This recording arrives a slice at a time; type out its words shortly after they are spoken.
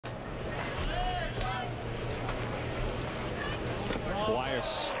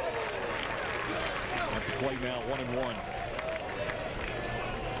Elias at the play now, 1-1.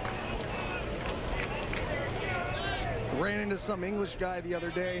 Ran into some English guy the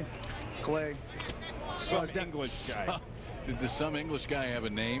other day, Clay. Some English guy. Did some English guy have a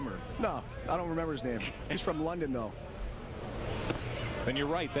name? Or No, I don't remember his name. He's from London, though. And you're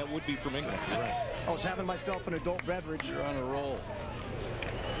right, that would be from England. You're right. I was having myself an adult beverage. You're on a roll.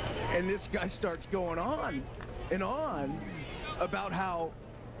 And this guy starts going on and on about how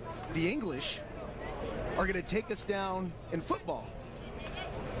the English are going to take us down in football.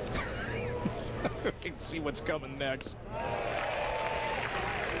 I can see what's coming next.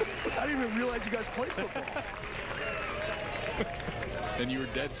 I didn't even realize you guys play football. And you were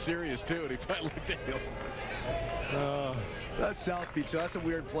dead serious, too, and he probably looked at you. That's South Beach, so that's a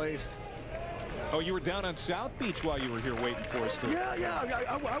weird place. Oh, you were down on South Beach while you were here waiting for us, too. Yeah.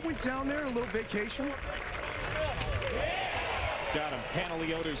 I went down there, a little vacation. Got him.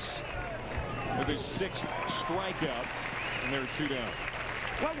 Panaliotis with his 6th strikeout, and they're 2 down.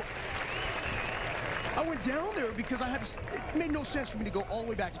 Well, I went down there because it made no sense for me to go all the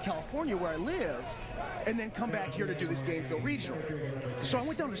way back to California where I live and then come back here to do this Gainesville Regional. So I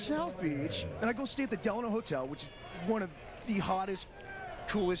went down to South Beach and I go stay at the Delano Hotel, which is one of the hottest,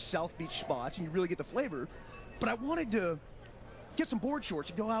 coolest South Beach spots, and you really get the flavor. But I wanted to get some board shorts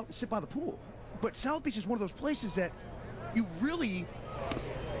and go out and sit by the pool. But South Beach is one of those places that you really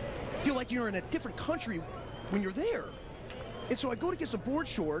feel like you're in a different country when you're there. And so I go to get some board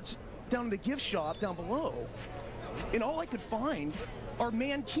shorts down in the gift shop down below, and all I could find are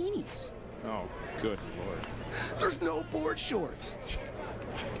mankinis. Oh, good Lord. There's no board shorts.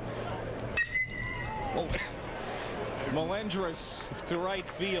 Oh. Melendres to right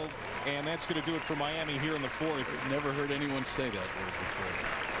field, and that's going to do it for Miami here in the 4th. Never heard anyone say that word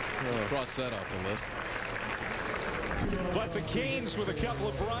before. Cross that off the list. But the Canes with a couple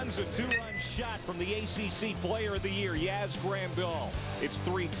of runs, a 2-run shot from the ACC Player of the Year, Yaz Grandal. It's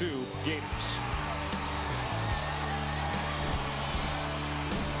 3-2 Gators.